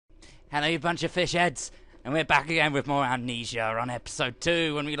Hello, you bunch of fish heads. And we're back again with more Amnesia on episode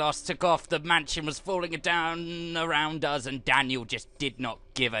 2. When we last took off, the mansion was falling down around us and Daniel just did not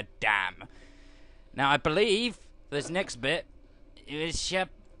give a damn. Now, I believe this next bit is... There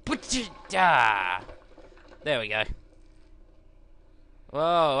we go.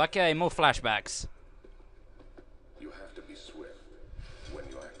 Whoa, okay, more flashbacks. You have to be swift when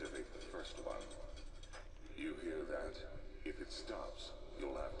you activate the first one. You hear that? If it stops,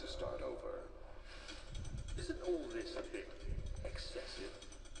 you'll have to start over. Isn't all this a bit excessive?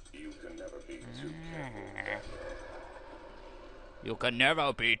 You can never be too careful. You can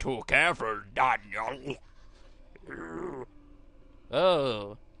never be too careful, Daniel.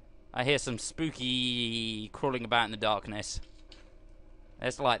 Oh, I hear some spooky crawling about in the darkness.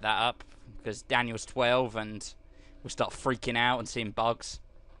 Let's light that up, because Daniel's 12 and we'll start freaking out and seeing bugs.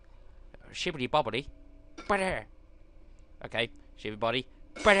 Shibbity bobbity. Okay, shibbity bobbity.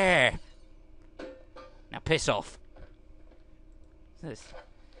 Now piss off. What's this?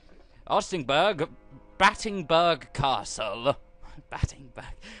 Battingburg Castle. Battingburg.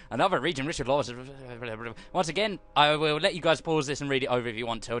 Another region rich with laws. Once again, I will let you guys pause this and read it over if you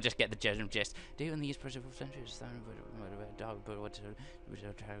want to. Or just get the general gist. Do you and these principal centuries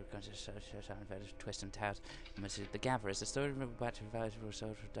twist and towers? The gatherers. The story of batch of valuable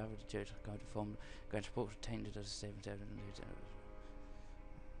souls for David Church going to form going to support tainted as a statement.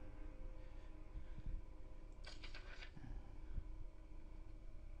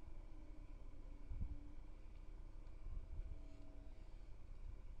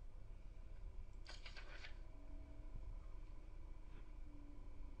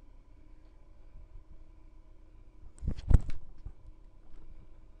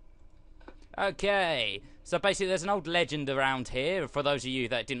 Okay, so basically there's an old legend around here, for those of you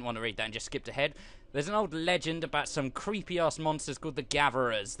that didn't want to read that and just skipped ahead. There's an old legend about some creepy-ass monsters called the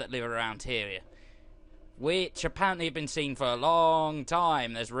Gatherers that live around here, which apparently have been seen for a long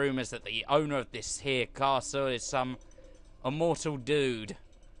time. There's rumours that the owner of this here castle is some immortal dude.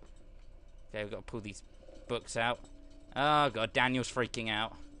 Okay, we've got to pull these books out. Oh god, Daniel's freaking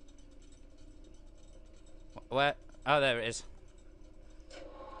out. Where? Oh, there it is.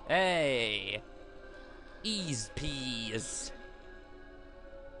 Hey! Ease peas!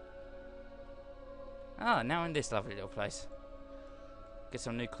 Ah, now in this lovely little place. Get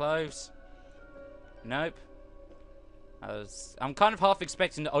some new clothes. Nope. I'm kind of half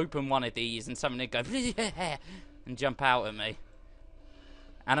expecting to open one of these and something to go and jump out at me.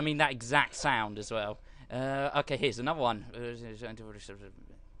 And I mean that exact sound as well. Okay, here's another one.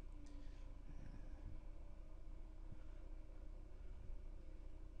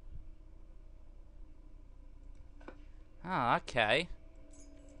 Ah, okay.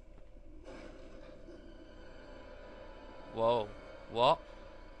 Whoa. What?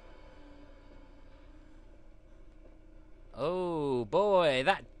 Oh, boy.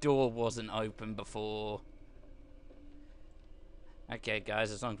 That door wasn't open before. Okay,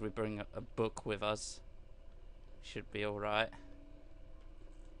 guys. As long as we bring a book with us, should be alright.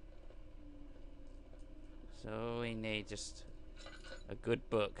 So we need just a good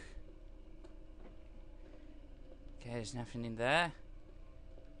book. Okay, there's nothing in there.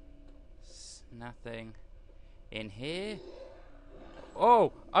 There's nothing in here.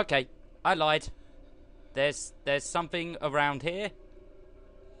 Oh, okay. I lied. There's something around here.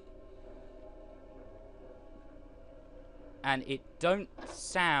 And it don't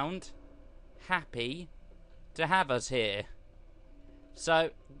sound happy to have us here.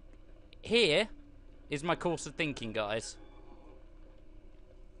 So, here is my course of thinking, guys.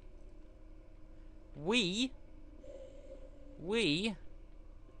 We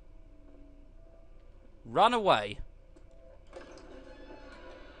run away.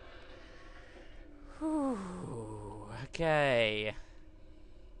 Whew, okay.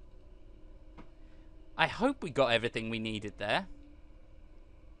 I hope we got everything we needed there.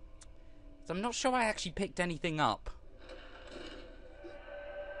 So I'm not sure I actually picked anything up.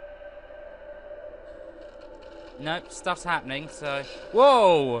 Nope, stuff's happening, so...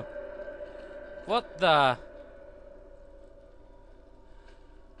 Whoa! What the...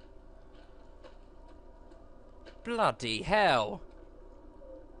 Bloody hell.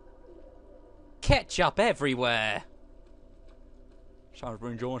 Ketchup everywhere. Sounds like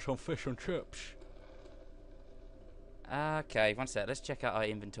we're enjoying some fish and chips. Okay, one sec. Let's check out our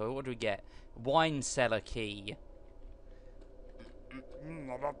inventory. What do we get? Wine cellar key.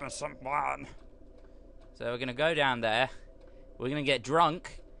 I've opened some wine. So we're going to go down there. We're going to get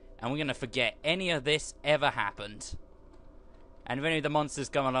drunk. And we're going to forget any of this ever happened. And if any of the monsters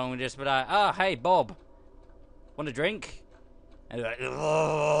come along, we'll just be like, oh, hey, Bob. Want a drink? And they're like,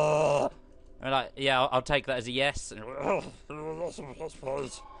 ugh. I'm like, yeah, I'll take that as a yes.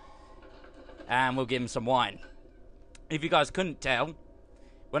 And we'll give him some wine. If you guys couldn't tell,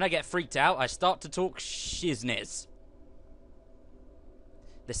 when I get freaked out, I start to talk shizness.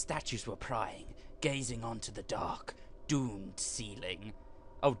 The statues were prying, gazing onto the dark, doomed ceiling.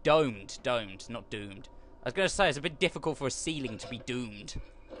 Oh, domed, not doomed. I was going to say, it's a bit difficult for a ceiling to be doomed.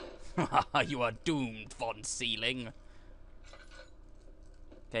 You are doomed, von ceiling.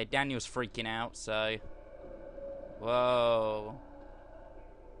 Okay, Daniel's freaking out, so... Whoa.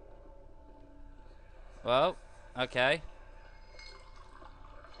 Well, okay.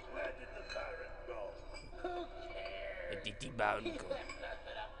 Where did the Baron go? Who cares? Where did the Baron go? Enough of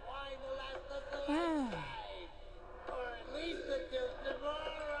that wine will last us a lifetime. Or at least until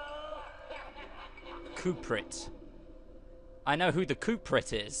tomorrow. Culprit. I know who the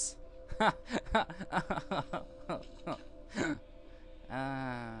culprit is.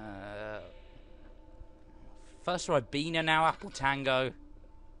 First Ribena, now Apple Tango.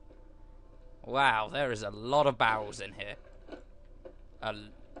 Wow, there is a lot of barrels in here. A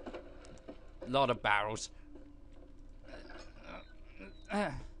lot of barrels.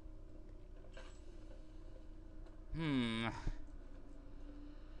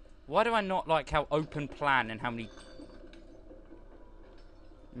 Why do I not like how open plan and how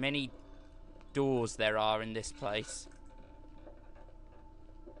many doors there are in this place?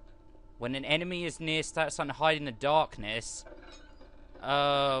 When an enemy is near, start starting to hide in the darkness.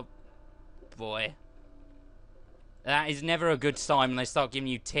 Boy. That is never a good sign when they start giving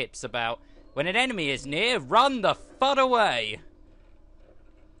you tips about when an enemy is near, run the FUD away.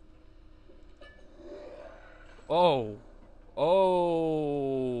 Oh.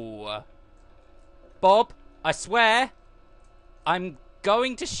 Oh. Bob, I swear, I'm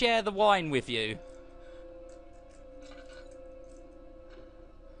going to share the wine with you.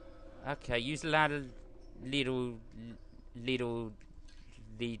 Okay, use little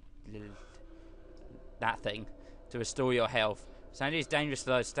that thing to restore your health. Sandy is dangerous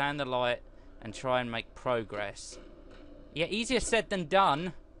though. Stand the light and try and make progress. Yeah, easier said than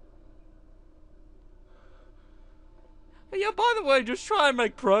done. Yeah, by the way, just try and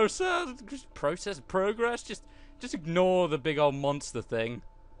make progress. Just ignore the big old monster thing.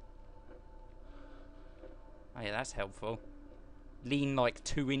 Oh yeah, that's helpful. Lean like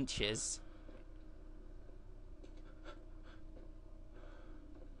 2 inches.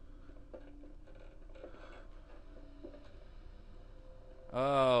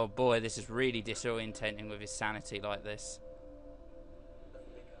 Oh boy, this is really disorientating with his sanity like this.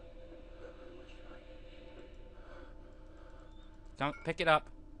 Don't pick it up.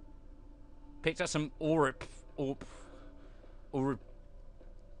 Picked up some orip,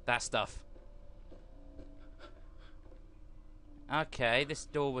 that stuff. Okay, this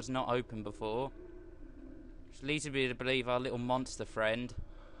door was not open before, which leads me to believe our little monster friend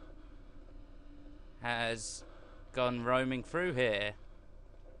has gone roaming through here.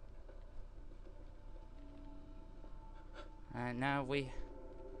 And now we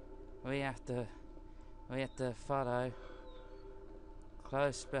have to follow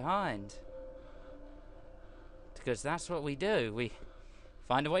close behind, because that's what we do. We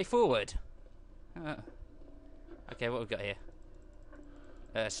find a way forward. Okay, what we got here?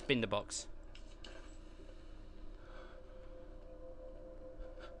 Spin the box.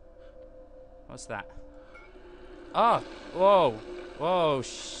 What's that? Oh, whoa, whoa,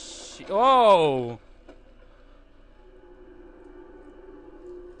 whoa.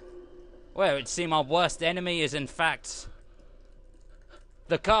 Well, it seems our worst enemy is in fact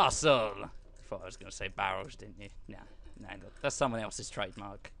the castle. I thought I was going to say barrels, didn't you? No, that's someone else's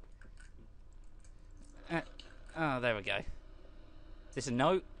trademark. Oh, there we go. Is this a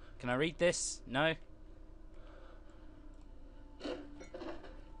note? Can I read this? No?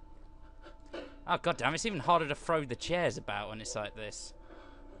 Oh, goddamn, it's even harder to throw the chairs about when it's like this.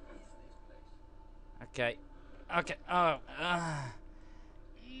 Okay. Okay. Oh.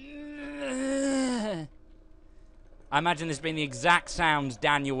 I imagine this being the exact sounds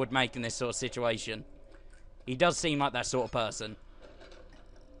Daniel would make in this sort of situation. He does seem like that sort of person.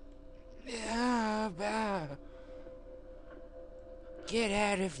 Get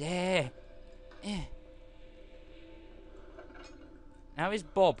out of there. Now is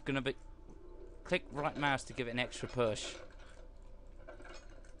Bob gonna be... Click right mouse to give it an extra push.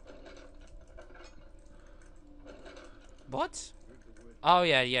 What? Oh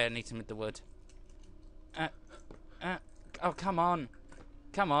yeah, I need to move the wood. Oh, come on.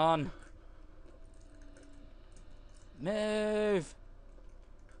 Come on. Move.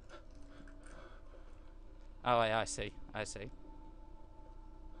 Oh, I see.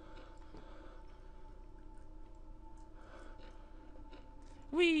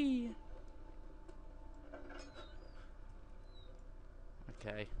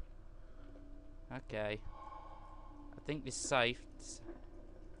 Okay. I think this is safe. So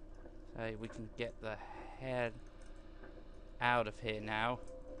we can get the head out of here now.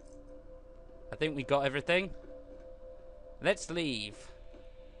 I think we got everything. Let's leave.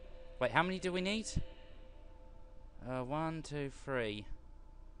 Wait, how many do we need? 1, 2, 3.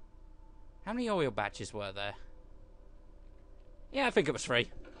 How many oil batches were there? Yeah, I think it was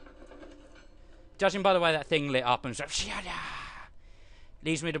 3. Judging by the way that thing lit up and stuff,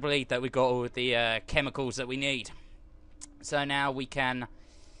 leads me to believe that we got all the chemicals that we need. So now we can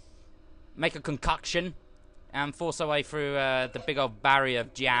make a concoction and force our way through the big old barrier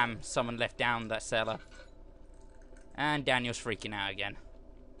of jam someone left down that cellar. And Daniel's freaking out again.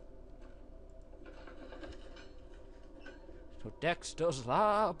 To Dexter's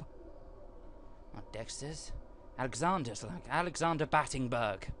lab. Not Dexter's. Alexander's, like Alexander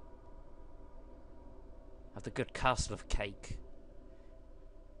Battingberg. Of the good castle of cake.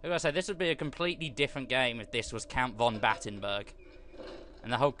 I gotta say, this would be a completely different game if this was Count von Battenberg.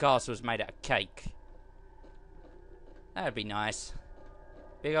 And the whole castle was made out of cake. That'd be nice.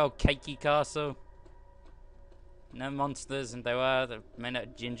 Big old cakey castle. No monsters, and they were made out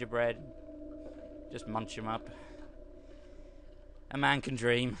of gingerbread. Just munch them up. A man can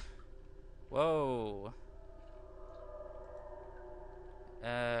dream. Whoa.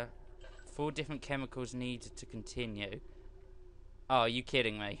 4 different chemicals needed to continue. Oh, are you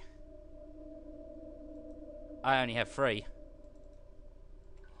kidding me? I only have 3.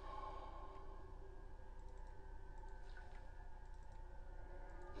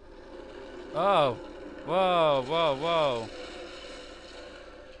 Oh. Whoa, whoa, whoa.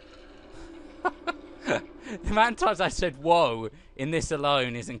 The amount of times I said whoa in this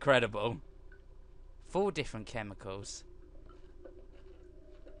alone is incredible. 4 different chemicals.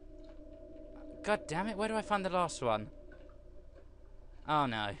 God damn it, where do I find the last one? Oh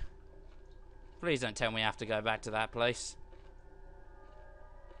no. Please don't tell me I have to go back to that place.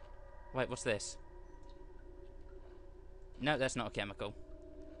 Wait, what's this? No, that's not a chemical.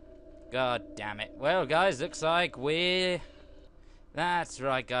 God damn it. Well, guys, looks like we're... That's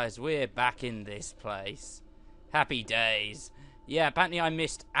right, guys, we're back in this place. Happy days. Yeah, apparently I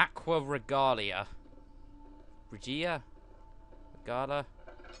missed Aqua Regalia. Regia? Regala?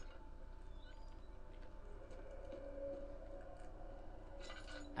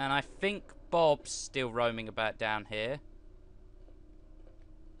 And I think Bob's still roaming about down here.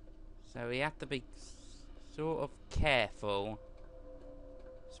 So we have to be sort of careful.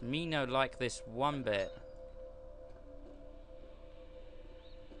 Does Mino like this one bit?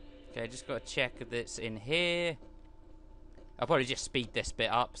 Okay, just got to check if it's in here. I'll probably just speed this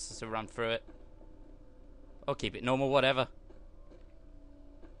bit up so to run through it. Or keep it normal, whatever.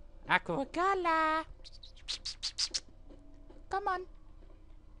 Aquagala! Come on.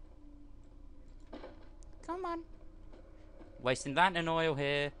 Come on. Wasting lantern oil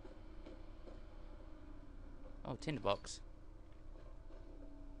here. Oh, tinderbox.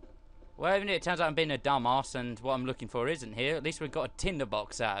 Well, even if it turns out I'm being a dumbass and what I'm looking for isn't here, at least we've got a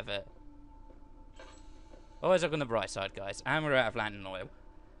tinderbox out of it. Always look on the bright side, guys. And we're out of lantern oil.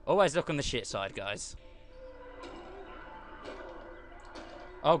 Always look on the shit side, guys.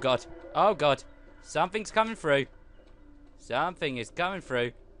 Oh, God. Oh, God. Something's coming through. Something is coming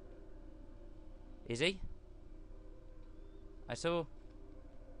through. Is he? I saw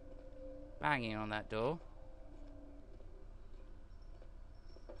banging on that door.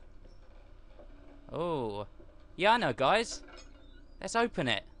 Oh. Yeah, I know, guys. Let's open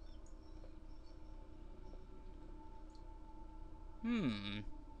it. Hmm.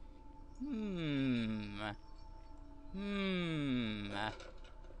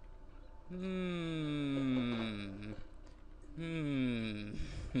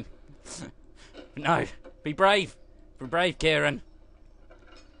 No. Be brave. Be brave, Kieran.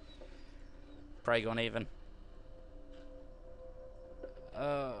 Praygon even.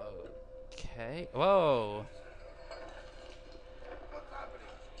 Okay. Whoa. What's happening?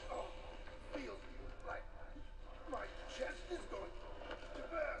 Oh, feels like my chest is going to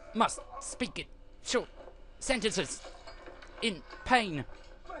burst. Must speak it. Short sentences. In pain.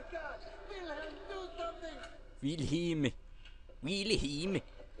 My God, Wilhelm, do something! Wilhelm. Wilhelm.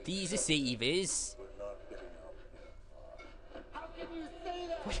 These are savers. We're not getting out. How can you say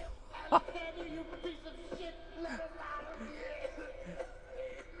that? Alexander, you piece of shit! Let us out of here!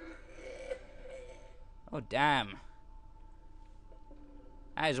 Oh, damn.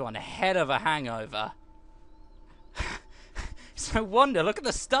 That is one hell of a hangover. It's no wonder. Look at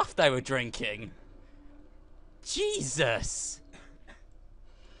the stuff they were drinking. Jesus.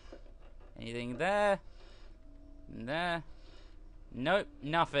 Anything there? There? Nope,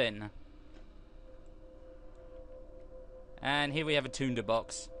 nothing. And here we have a tuna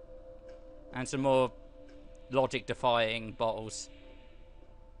box. And some more logic-defying bottles.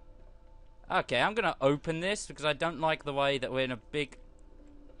 Okay, I'm gonna open this because I don't like the way that we're in a big...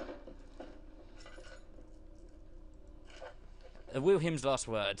 Wilhelm's last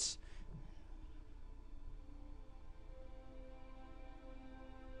words.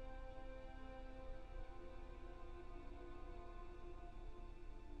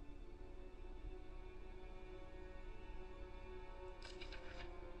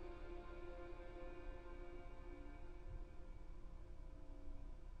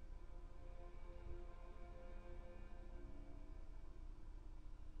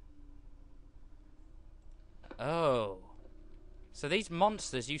 Oh. So these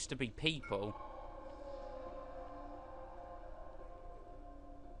monsters used to be people.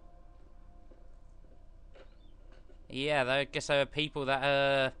 Yeah, I guess they were people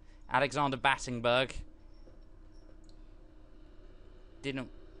that Alexander Battenberg didn't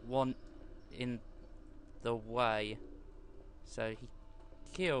want in the way. So he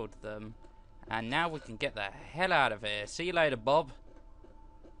killed them. And now we can get the hell out of here. See you later, Bob.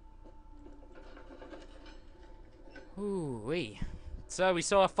 Ooh-wee. So we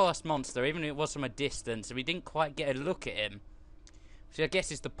saw our first monster, even if it was from a distance, and we didn't quite get a look at him. Which I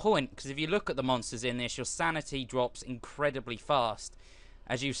guess is the point, because if you look at the monsters in this, your sanity drops incredibly fast.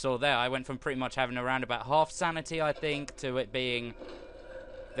 As you saw there, I went from pretty much having around about half sanity, I think, to it being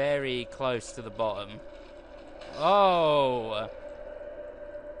very close to the bottom. Oh!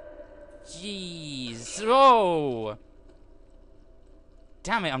 Jeez. Oh!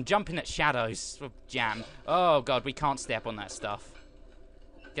 Damn it, I'm jumping at shadows. Jam. Oh god, we can't step on that stuff.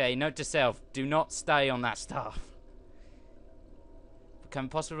 Okay, note to self, do not stay on that stuff. Become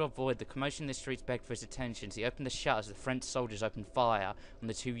impossible to avoid. The commotion in the streets begged for his attention. So he opened the shutters. The French soldiers opened fire on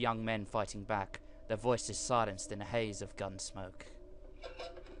the two young men fighting back. Their voices silenced in a haze of gun smoke.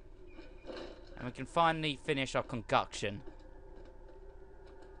 And we can finally finish our concoction.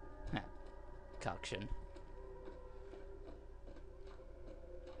 Concoction.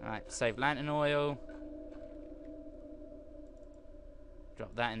 Alright, save lantern oil.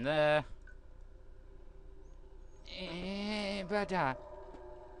 Drop that in there. But I'll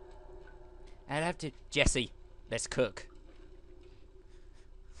have to... Jesse, let's cook.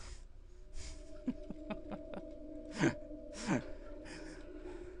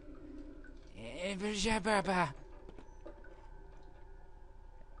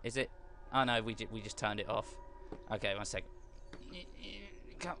 Is it? Oh no, we just turned it off. Okay, one sec.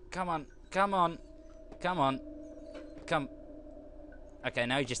 Come on. Okay,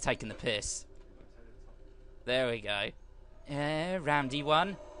 now he's just taking the piss. There we go. Roundy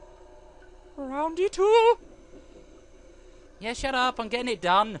 1. Roundy 2. Yeah, shut up, I'm getting it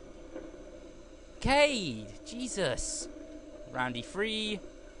done. Okay, Jesus. Roundy 3.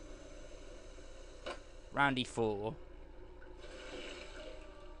 Roundy 4.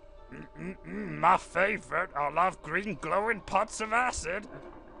 My favourite. I love green glowing pots of acid.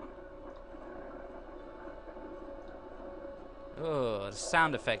 Oh, the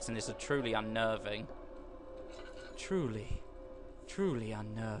sound effects in this are truly unnerving. Truly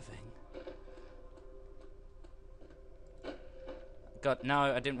unnerving. God, no,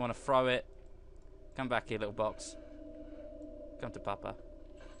 I didn't want to throw it. Come back here, little box. Come to Papa.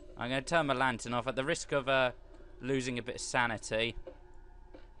 I'm going to turn my lantern off at the risk of losing a bit of sanity.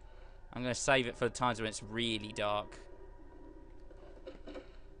 I'm going to save it for the times when it's really dark.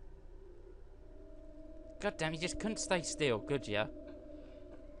 God damn, you just couldn't stay still, could ya?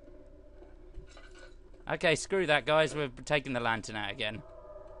 Okay, screw that, guys. We're taking the lantern out again.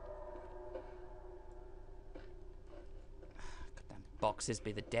 Goddamn boxes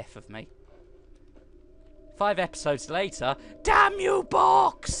be the death of me. 5 episodes later, damn you,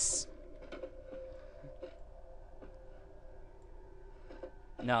 box!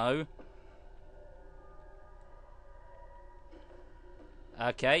 No.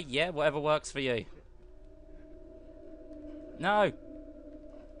 Okay, yeah, whatever works for you. No.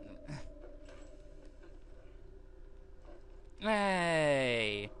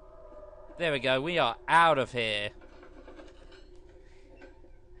 Hey. There we go, we are out of here.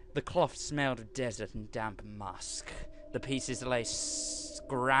 The cloth smelled of desert and damp musk. The pieces lay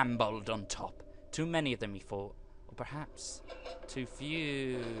scrambled on top. Too many of them, he thought. Or perhaps too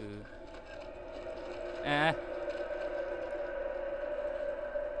few.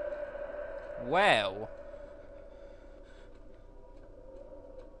 Well.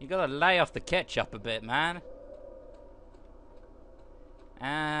 You gotta lay off the ketchup a bit, man.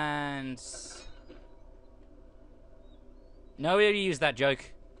 And... no, we already used that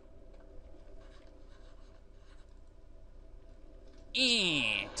joke.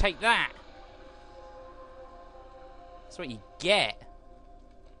 Take that. That's what you get.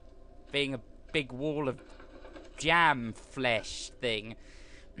 Being a big wall of jam flesh thing.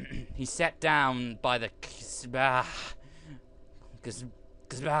 He sat down by the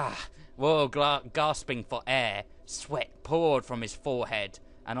gasping for air. Sweat poured from his forehead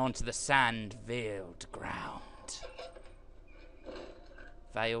and onto the sand-veiled ground.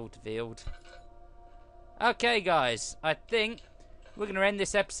 Veiled. Okay, guys, I think we're going to end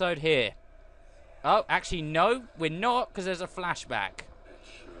this episode here. Oh, actually, no, we're not, because there's a flashback.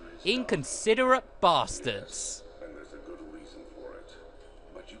 Inconsiderate bastards. And there's a good reason for it.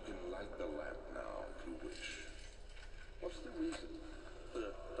 But you can light the lamp now if you wish. What's the reason?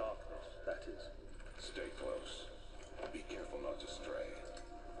 The darkness, that is. Stay close. Be careful not to stray.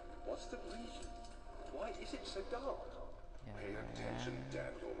 What's the reason? Why is it so dark? Pay attention,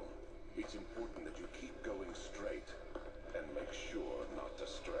 Daniel. It's important that you keep going straight and make sure not to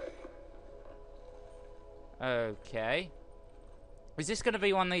stray. Okay. Is this going to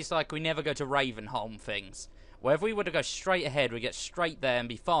be one of these, like, we never go to Ravenholm things? Where if we were to go straight ahead, we get straight there and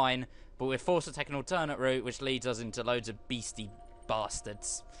be fine, but we're forced to take an alternate route, which leads us into loads of beastie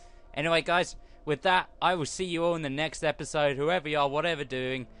bastards. Anyway, guys, with that, I will see you all in the next episode. Whoever you are, whatever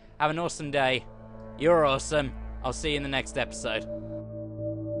doing, have an awesome day. You're awesome. I'll see you in the next episode.